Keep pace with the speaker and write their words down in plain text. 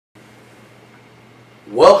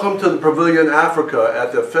Welcome to the Pavilion Africa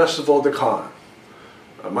at the Festival de Cannes.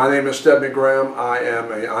 My name is Stedman. I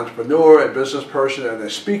am an entrepreneur, a business person, and a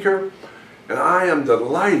speaker, and I am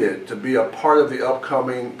delighted to be a part of the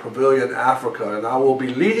upcoming Pavilion Africa, and I will be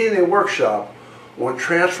leading a workshop on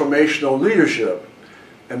transformational leadership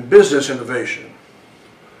and business innovation.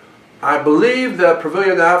 I believe that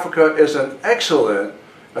Pavilion Africa is an excellent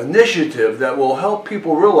initiative that will help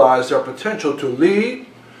people realize their potential to lead,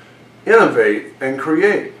 innovate, and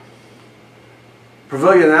create.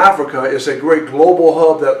 Pavilion Africa is a great global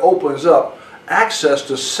hub that opens up access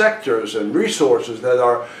to sectors and resources that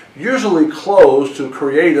are usually closed to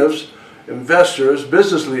creatives, investors,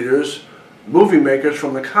 business leaders, movie makers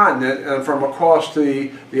from the continent and from across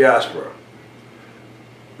the diaspora.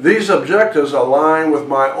 These objectives align with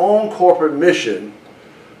my own corporate mission,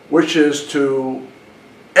 which is to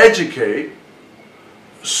educate,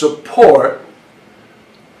 support,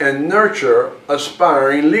 and nurture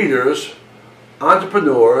aspiring leaders,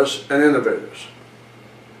 entrepreneurs, and innovators.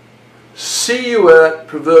 See you at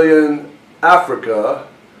Pavilion Africa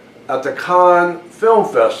at the Cannes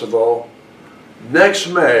Film Festival next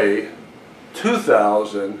May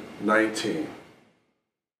 2019.